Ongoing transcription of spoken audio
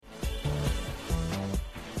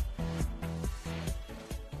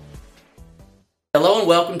Hello and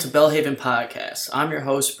welcome to Bellhaven Podcast. I'm your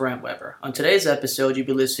host, Brent Weber. On today's episode, you'll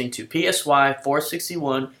be listening to PSY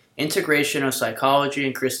 461, Integration of Psychology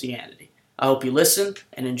and Christianity. I hope you listen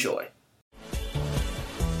and enjoy.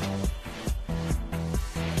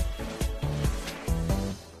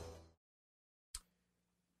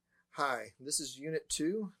 Hi, this is Unit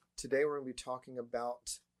 2. Today we're going to be talking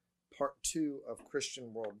about Part 2 of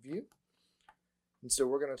Christian Worldview. And so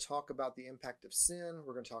we're going to talk about the impact of sin.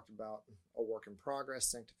 We're going to talk about a work in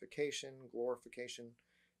progress, sanctification, glorification,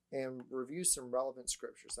 and review some relevant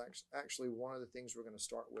scriptures. Actually, one of the things we're going to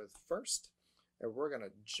start with first, and we're going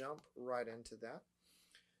to jump right into that.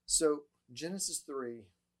 So Genesis 3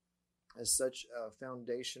 is such a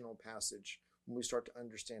foundational passage when we start to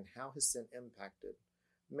understand how his sin impacted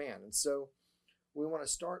man. And so we want to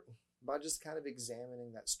start by just kind of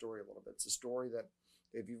examining that story a little bit. It's a story that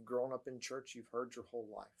if you've grown up in church, you've heard your whole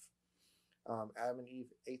life. Adam and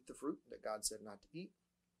Eve ate the fruit that God said not to eat.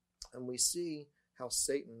 And we see how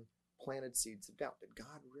Satan planted seeds of doubt. Did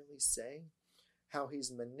God really say? How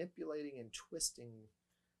he's manipulating and twisting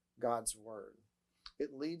God's word.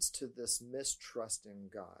 It leads to this mistrust in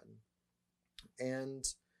God. And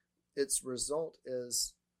its result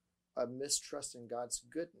is a mistrust in God's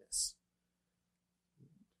goodness.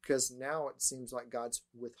 Because now it seems like God's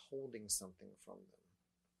withholding something from them.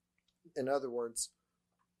 In other words,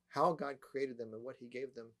 how God created them and what he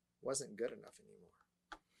gave them wasn't good enough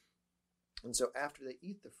anymore. And so after they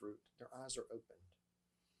eat the fruit, their eyes are opened.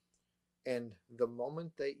 And the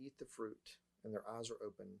moment they eat the fruit and their eyes are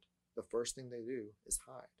opened, the first thing they do is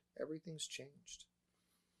hide. Everything's changed.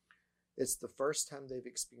 It's the first time they've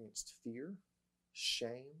experienced fear,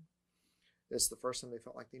 shame. It's the first time they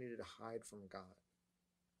felt like they needed to hide from God.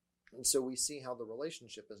 And so we see how the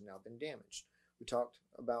relationship has now been damaged. We talked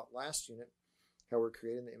about last unit how we're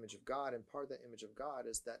created in the image of God, and part of that image of God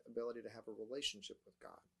is that ability to have a relationship with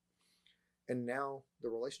God. And now the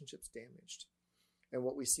relationship's damaged. And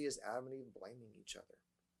what we see is Adam and Eve blaming each other.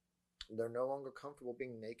 They're no longer comfortable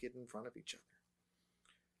being naked in front of each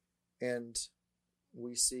other. And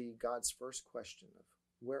we see God's first question of,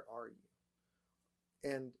 where are you?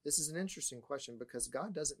 And this is an interesting question because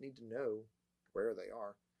God doesn't need to know where they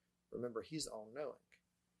are. Remember, he's all-knowing.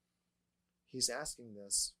 He's asking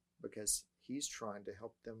this because he's trying to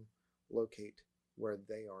help them locate where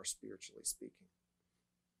they are spiritually speaking.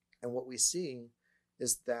 And what we see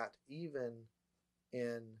is that even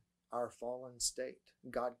in our fallen state,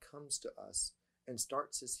 God comes to us and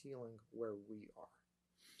starts his healing where we are.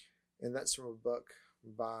 And that's from a book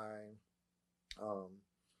by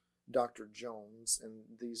Dr. Jones, and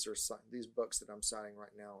these books that I'm citing right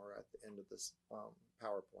now are at the end of this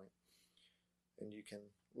PowerPoint, and you can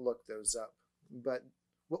look those up. But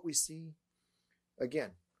what we see,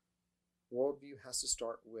 again, worldview has to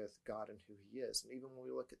start with God and who he is. And even when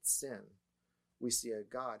we look at sin, we see a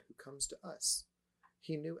God who comes to us.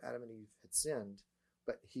 He knew Adam and Eve had sinned,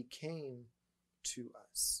 but he came to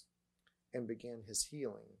us and began his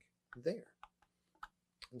healing there.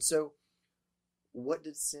 And so, what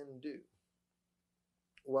did sin do?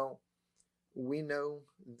 Well, we know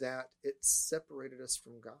that it separated us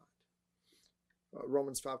from God.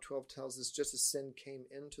 Romans 5:12 tells us, just as sin came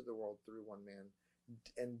into the world through one man,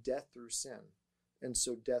 and death through sin, and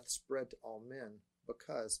so death spread to all men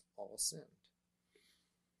because all sinned.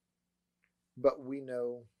 But we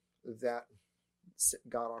know that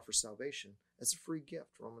God offers salvation as a free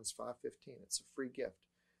gift. Romans 5:15, it's a free gift.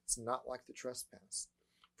 It's not like the trespass.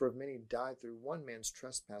 For if many died through one man's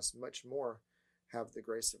trespass, much more have the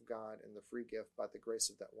grace of God and the free gift by the grace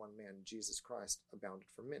of that one man, Jesus Christ, abounded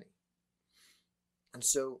for many. And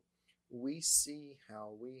so we see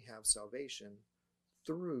how we have salvation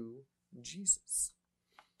through Jesus.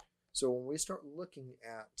 So when we start looking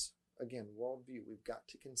at, again, worldview, we've got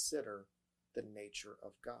to consider the nature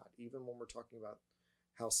of God, even when we're talking about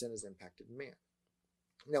how sin has impacted man.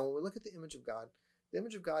 Now, when we look at the image of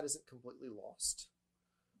God isn't completely lost,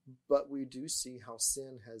 but we do see how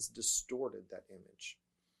sin has distorted that image.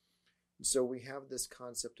 And so we have this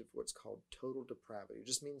concept of what's called total depravity. It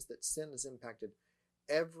just means that sin has impacted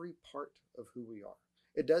every part of who we are.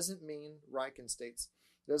 It doesn't mean, Ryken states,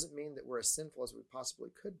 it doesn't mean that we're as sinful as we possibly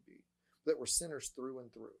could be, but that we're sinners through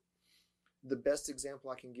and through. The best example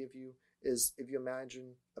I can give you is if you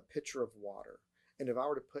imagine a pitcher of water, and if I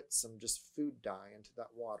were to put some just food dye into that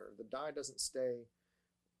water, the dye doesn't stay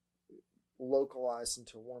localized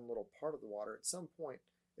into one little part of the water. At some point,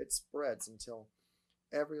 it spreads until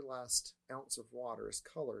every last ounce of water is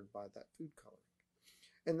colored by that food coloring.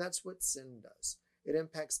 And that's what sin does. It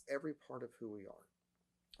impacts every part of who we are.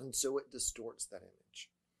 And so it distorts that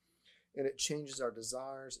image. And it changes our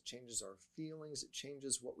desires, it changes our feelings, it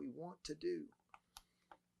changes what we want to do.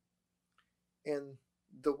 And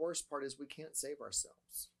the worst part is we can't save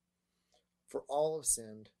ourselves. For all have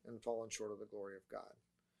sinned and fallen short of the glory of God.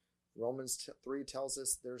 Romans 3 tells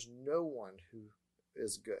us there's no one who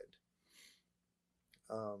is good.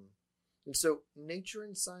 And so nature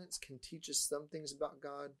and science can teach us some things about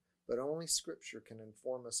God, but only Scripture can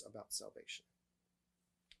inform us about salvation.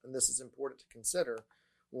 And this is important to consider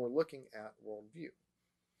when we're looking at worldview.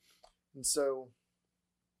 And so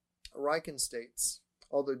Ryken states,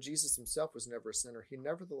 although Jesus himself was never a sinner, he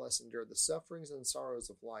nevertheless endured the sufferings and sorrows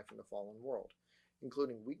of life in the fallen world,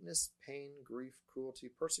 including weakness, pain, grief, cruelty,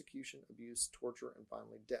 persecution, abuse, torture, and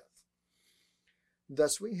finally death.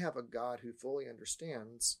 Thus we have a God who fully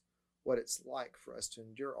understands what it's like for us to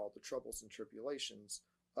endure all the troubles and tribulations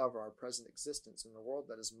of our present existence in a world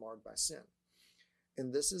that is marred by sin.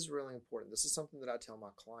 And this is really important. This is something that I tell my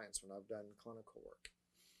clients when I've done clinical work,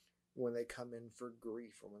 when they come in for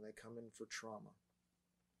grief or when they come in for trauma.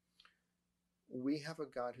 We have a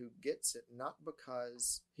God who gets it, not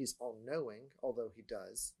because he's all-knowing, although he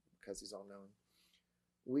does, because he's all-knowing.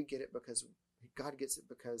 We get it because God gets it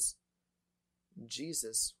because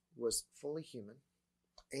Jesus was fully human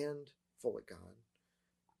and fully God,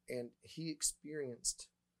 and he experienced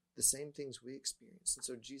the same things we experience. And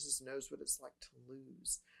so Jesus knows what it's like to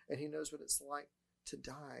lose, and he knows what it's like to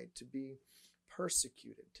die, to be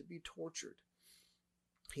persecuted, to be tortured.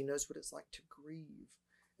 He knows what it's like to grieve.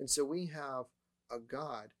 And so we have a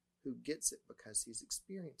God who gets it because he's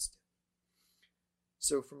experienced it.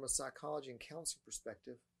 So from a psychology and counseling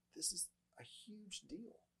perspective, this is a huge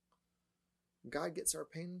deal. God gets our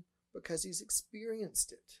pain because he's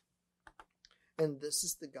experienced it. And this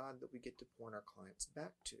is the God that we get to point our clients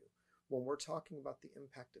back to. When we're talking about the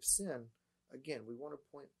impact of sin, again, we want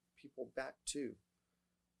to point people back to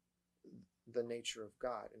the nature of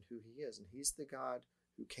God and who he is. And he's the God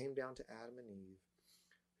who came down to Adam and Eve,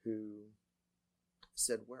 who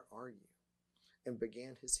said, "Where are you?" and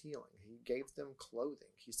began his healing. He gave them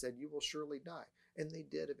clothing. He said, "You will surely die." And they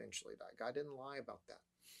did eventually die. God didn't lie about that.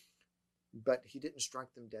 But he didn't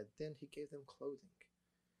strike them dead then. He gave them clothing.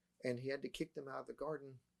 And he had to kick them out of the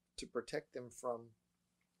garden to protect them from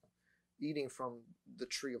eating from the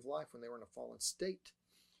tree of life when they were in a fallen state,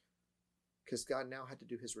 because God now had to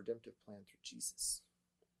do his redemptive plan through Jesus.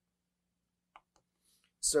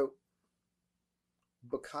 So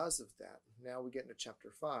because of that, now we get into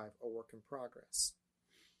chapter 5, a work in progress.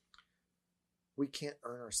 We can't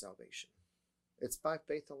earn our salvation. It's by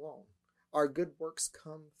faith alone. Our good works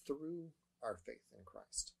come through our faith in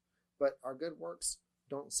Christ. But our good works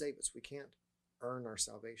don't save us. We can't earn our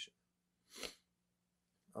salvation.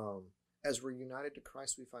 As we're united to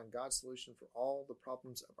Christ, we find God's solution for all the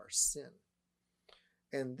problems of our sin.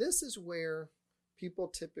 And this is where people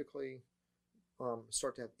typically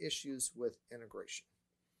start to have issues with integration.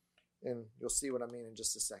 And you'll see what I mean in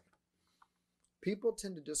just a second. People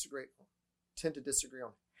tend to disagree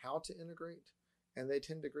on how to integrate, and they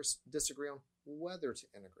tend to disagree on whether to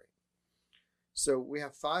integrate. So we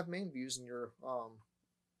have 5 main views in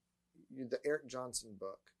the Eric Johnson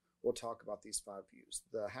book. Will talk about these 5 views.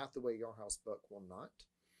 The Hathaway Yarhouse book will not.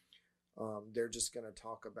 They're just going to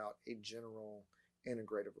talk about a general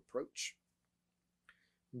integrative approach.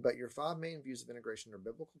 But your 5 main views of integration are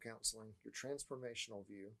biblical counseling, your transformational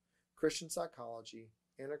view, Christian psychology,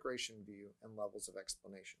 integration view, and levels of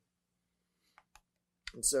explanation.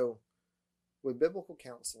 And so with biblical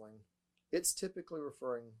counseling, it's typically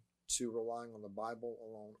referring to relying on the Bible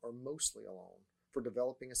alone, or mostly alone, for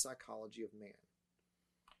developing a psychology of man.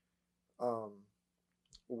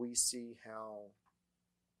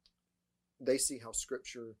 They see how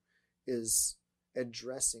Scripture is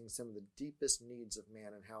addressing some of the deepest needs of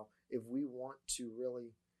man, and how if we want to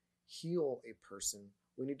really heal a person,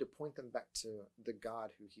 we need to point them back to the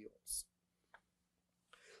God who heals.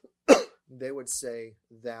 They would say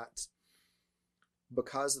that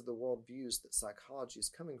because of the worldviews that psychology is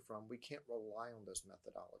coming from, we can't rely on those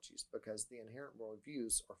methodologies because the inherent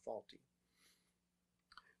worldviews are faulty.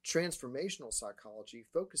 Transformational psychology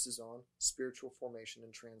focuses on spiritual formation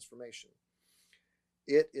and transformation.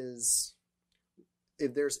 It is,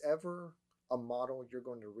 if there's ever a model you're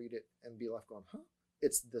going to read it and be left going,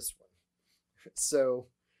 it's this one. So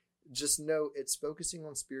just know it's focusing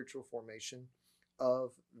on spiritual formation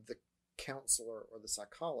of the counselor or the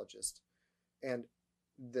psychologist, and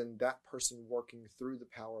then that person working through the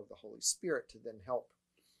power of the Holy Spirit to then help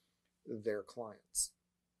their clients.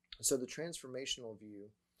 So the transformational view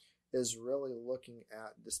is really looking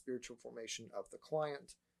at the spiritual formation of the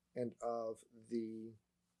client and of the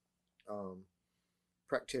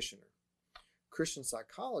practitioner. Christian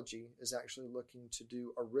psychology is actually looking to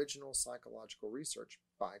do original psychological research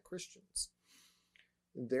by Christians.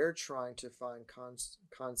 They're trying to find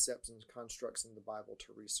concepts and constructs in the Bible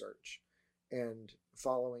to research, and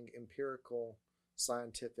following empirical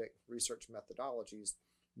scientific research methodologies,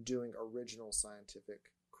 doing original scientific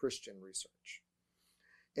Christian research.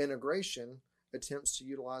 Integration attempts to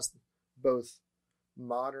utilize both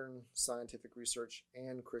modern scientific research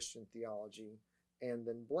and Christian theology, and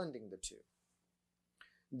then blending the two.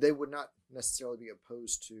 They would not necessarily be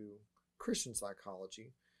opposed to Christian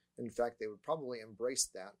psychology. In fact, they would probably embrace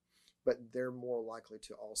that, but they're more likely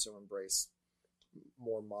to also embrace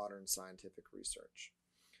more modern scientific research.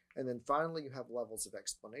 And then finally, you have levels of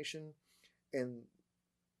explanation, and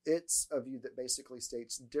it's a view that basically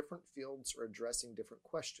states different fields are addressing different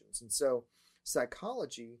questions. And so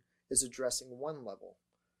psychology is addressing one level,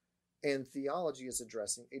 and theology is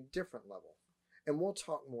addressing a different level. And we'll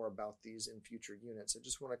talk more about these in future units. I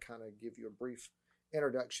just want to kind of give you a brief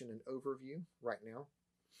introduction and overview right now.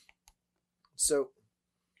 So,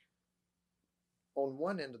 on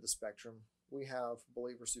one end of the spectrum, we have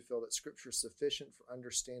believers who feel that Scripture is sufficient for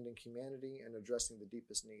understanding humanity and addressing the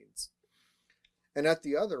deepest needs. And at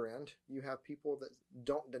the other end, you have people that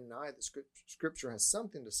don't deny that Scripture has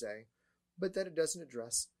something to say, but that it doesn't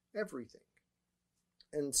address everything.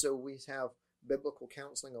 And so we have biblical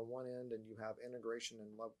counseling on one end, and you have integration and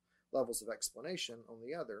levels of explanation on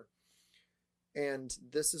the other. And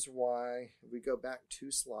this is why we go back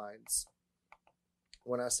 2 slides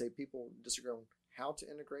when I say people disagree on how to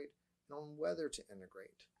integrate and on whether to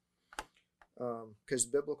integrate. Because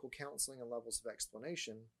biblical counseling and levels of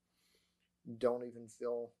explanation don't even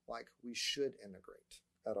feel like we should integrate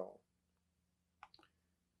at all.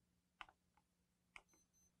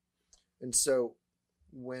 And so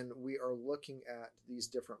when we are looking at these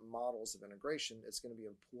different models of integration, it's going to be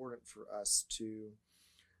important for us to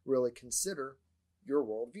really consider your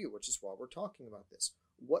worldview, which is why we're talking about this.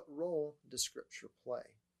 What role does Scripture play?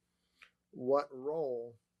 What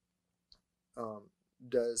role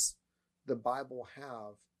does the Bible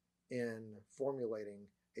have in formulating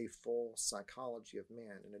a full psychology of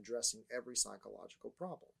man and addressing every psychological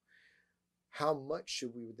problem? How much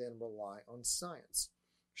should we then rely on science?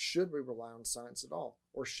 Should we rely on science at all?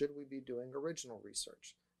 Or should we be doing original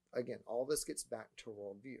research? Again, all this gets back to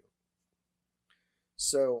worldview.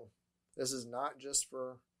 So this is not just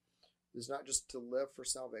to live for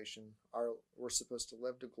salvation. We're supposed to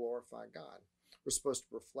live to glorify God. We're supposed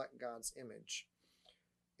to reflect God's image.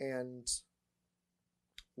 And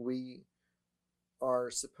we are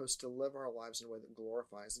supposed to live our lives in a way that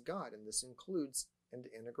glorifies God. And this includes into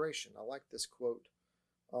integration. I like this quote.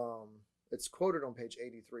 It's quoted on page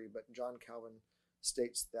 83, but John Calvin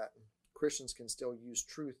states that Christians can still use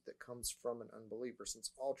truth that comes from an unbeliever,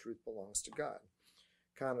 since all truth belongs to God.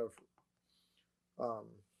 Kind of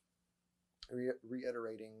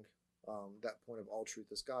reiterating that point of all truth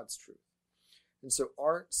is God's truth. And so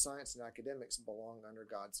art, science, and academics belong under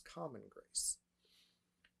God's common grace.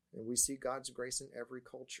 And we see God's grace in every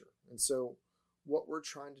culture. And so what we're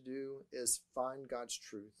trying to do is find God's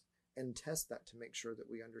truth and test that to make sure that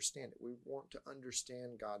we understand it. We want to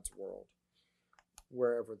understand God's world,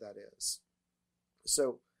 wherever that is.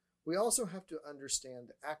 So we also have to understand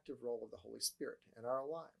the active role of the Holy Spirit in our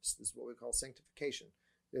lives. This is what we call sanctification.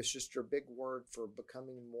 It's just your big word for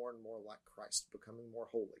becoming more and more like Christ, becoming more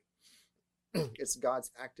holy. It's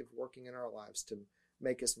God's active working in our lives to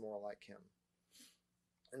make us more like Him.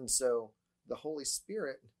 And so the Holy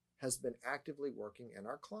Spirit has been actively working in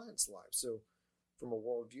our clients' lives. So from a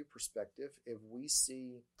worldview perspective, if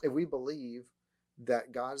we believe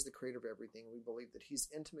that God is the creator of everything, we believe that He's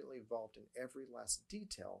intimately involved in every last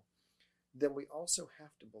detail, then we also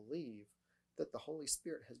have to believe that the Holy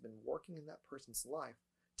Spirit has been working in that person's life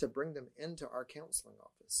to bring them into our counseling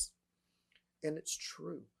office. And it's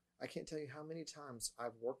true. I can't tell you how many times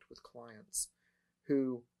I've worked with clients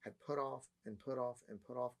who had put off and put off and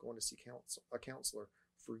put off going to see a counselor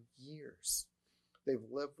for years.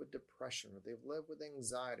 They've lived with depression, or they've lived with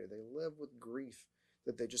anxiety, they live with grief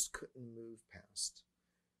that they just couldn't move past.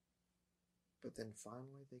 But then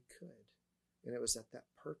finally they could. And it was at that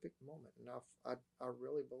perfect moment. And I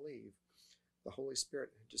really believe the Holy Spirit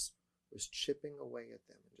just was chipping away at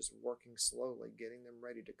them and just working slowly, getting them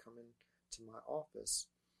ready to come into my office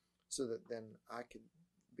so that then I could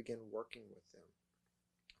begin working with them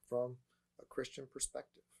from a Christian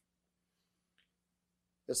perspective.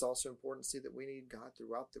 It's also important to see that we need God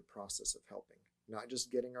throughout the process of helping, not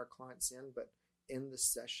just getting our clients in, but in the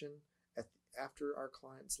session after our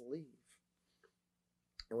clients leave.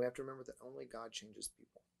 And we have to remember that only God changes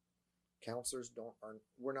people. Counselors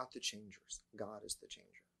we're not the changers. God is the changer.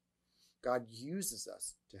 God uses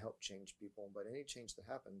us to help change people, but any change that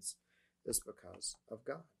happens is because of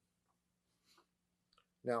God.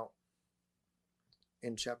 Now,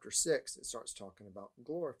 in chapter 6, it starts talking about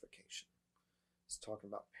glorification. It's talking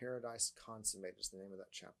about paradise consummated is the name of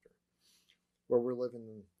that chapter, where we're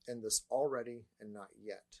living in this already and not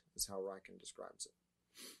yet, is how Ryken describes it.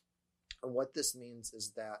 And what this means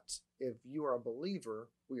is that if you are a believer,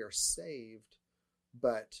 we are saved,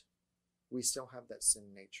 but we still have that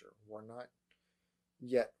sin nature. We're not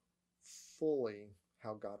yet fully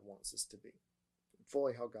how God wants us to be,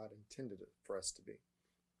 fully how God intended it for us to be.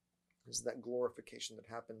 Is that glorification that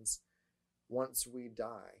happens once we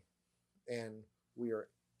die and we are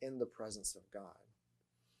in the presence of God.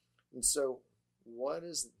 And so, what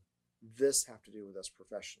does this have to do with us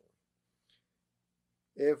professionally?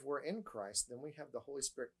 If we're in Christ, then we have the Holy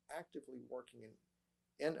Spirit actively working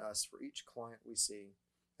in us for each client we see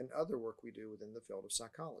and other work we do within the field of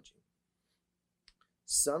psychology.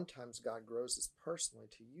 Sometimes God grows us personally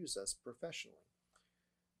to use us professionally.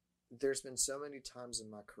 There's been so many times in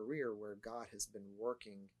my career where God has been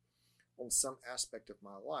working on some aspect of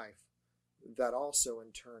my life that also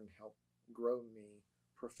in turn helped grow me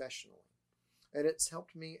professionally. And it's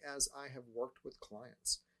helped me as I have worked with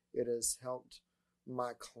clients. It has helped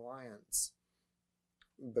my clients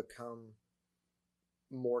become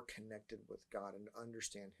more connected with God and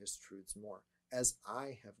understand His truths more as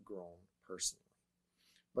I have grown personally.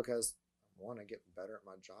 Because one, I get better at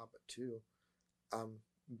my job, but two, I'm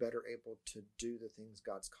better able to do the things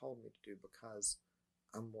God's called me to do because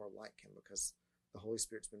I'm more like Him, because the Holy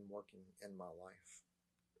Spirit's been working in my life.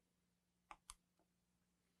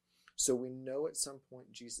 So we know at some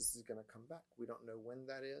point Jesus is going to come back. We don't know when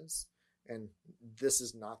that is. And this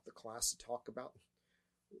is not the class to talk about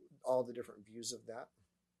all the different views of that.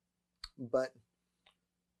 But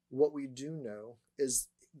what we do know is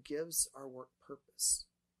it gives our work purpose.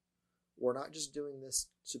 We're not just doing this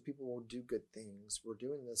so people will do good things. We're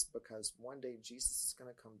doing this because one day Jesus is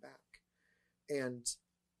going to come back. And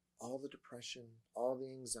all the depression, all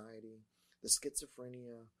the anxiety, the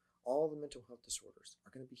schizophrenia, all the mental health disorders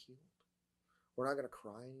are going to be healed. We're not going to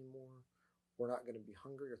cry anymore. We're not going to be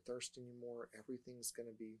hungry or thirsty anymore. Everything's going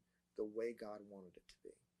to be the way God wanted it to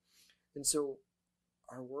be. And so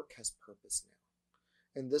our work has purpose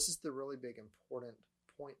now. And this is the really big important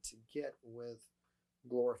point to get with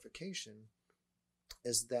glorification,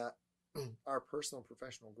 is that our personal and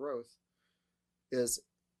professional growth is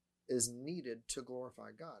needed to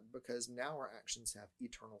glorify God, because now our actions have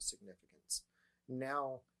eternal significance.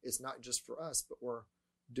 Now it's not just for us, but we're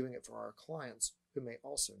doing it for our clients who may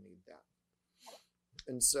also need that.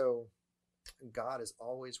 And so God is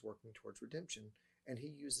always working towards redemption, and He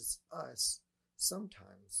uses us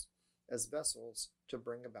sometimes as vessels to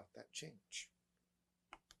bring about that change.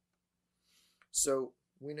 So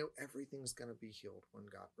we know everything's going to be healed when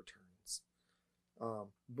God returns.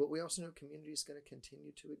 But we also know community is going to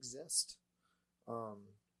continue to exist.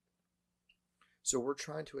 So we're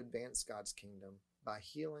trying to advance God's kingdom by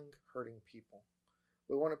healing hurting people.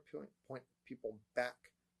 We want to point people back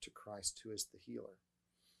to Christ, who is the healer.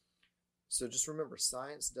 So just remember,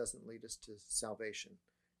 science doesn't lead us to salvation.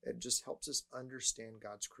 It just helps us understand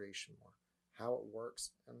God's creation more, how it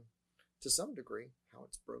works, and to some degree, how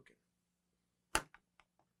it's broken.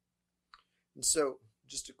 And so,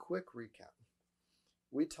 just a quick recap.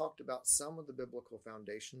 We talked about some of the biblical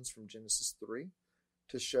foundations from Genesis 3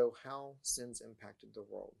 to show how sins impacted the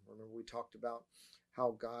world. Remember, we talked about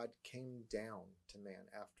how God came down to man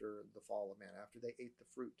after the fall of man, after they ate the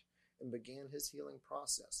fruit, and began His healing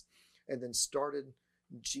process, and then started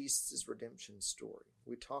Jesus' redemption story.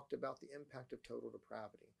 We talked about the impact of total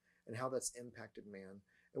depravity and how that's impacted man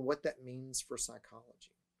and what that means for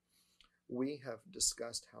psychology. We have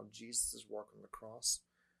discussed how Jesus' work on the cross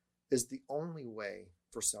is the only way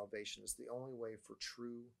for salvation, is the only way for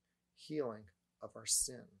true healing of our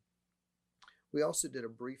sin. We also did a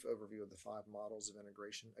brief overview of the 5 models of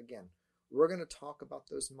integration. Again, we're going to talk about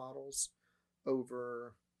those models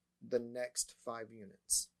over the next 5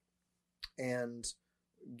 units and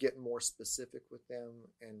get more specific with them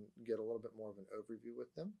and get a little bit more of an overview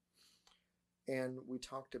with them. And we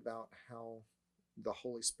talked about how the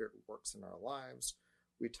Holy Spirit works in our lives.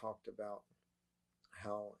 We talked about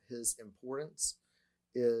how His importance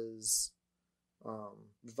is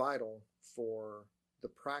vital for the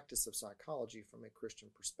practice of psychology from a Christian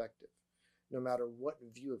perspective, no matter what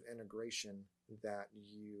view of integration that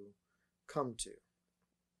you come to.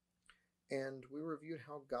 And we reviewed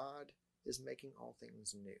how God is making all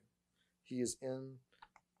things new. He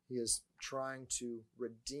He is trying to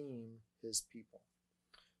redeem his people.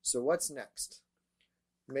 So what's next?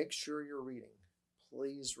 Make sure you're reading.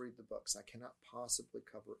 Please read the books. I cannot possibly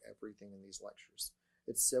cover everything in these lectures.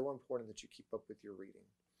 It's so important that you keep up with your reading.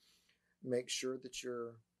 Make sure that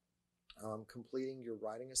you're completing your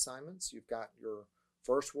writing assignments. You've got your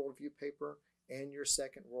first worldview paper and your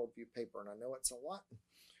second worldview paper. And I know it's a lot,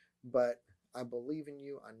 but I believe in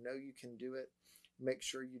you. I know you can do it. Make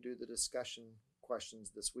sure you do the discussion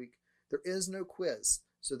questions this week. There is no quiz,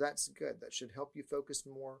 so that's good. That should help you focus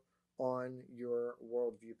more on your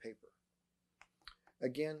worldview paper.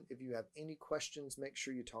 Again, if you have any questions, make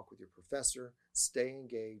sure you talk with your professor. Stay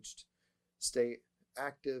engaged, stay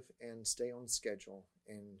active, and stay on schedule,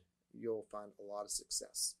 and you'll find a lot of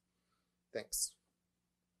success. Thanks.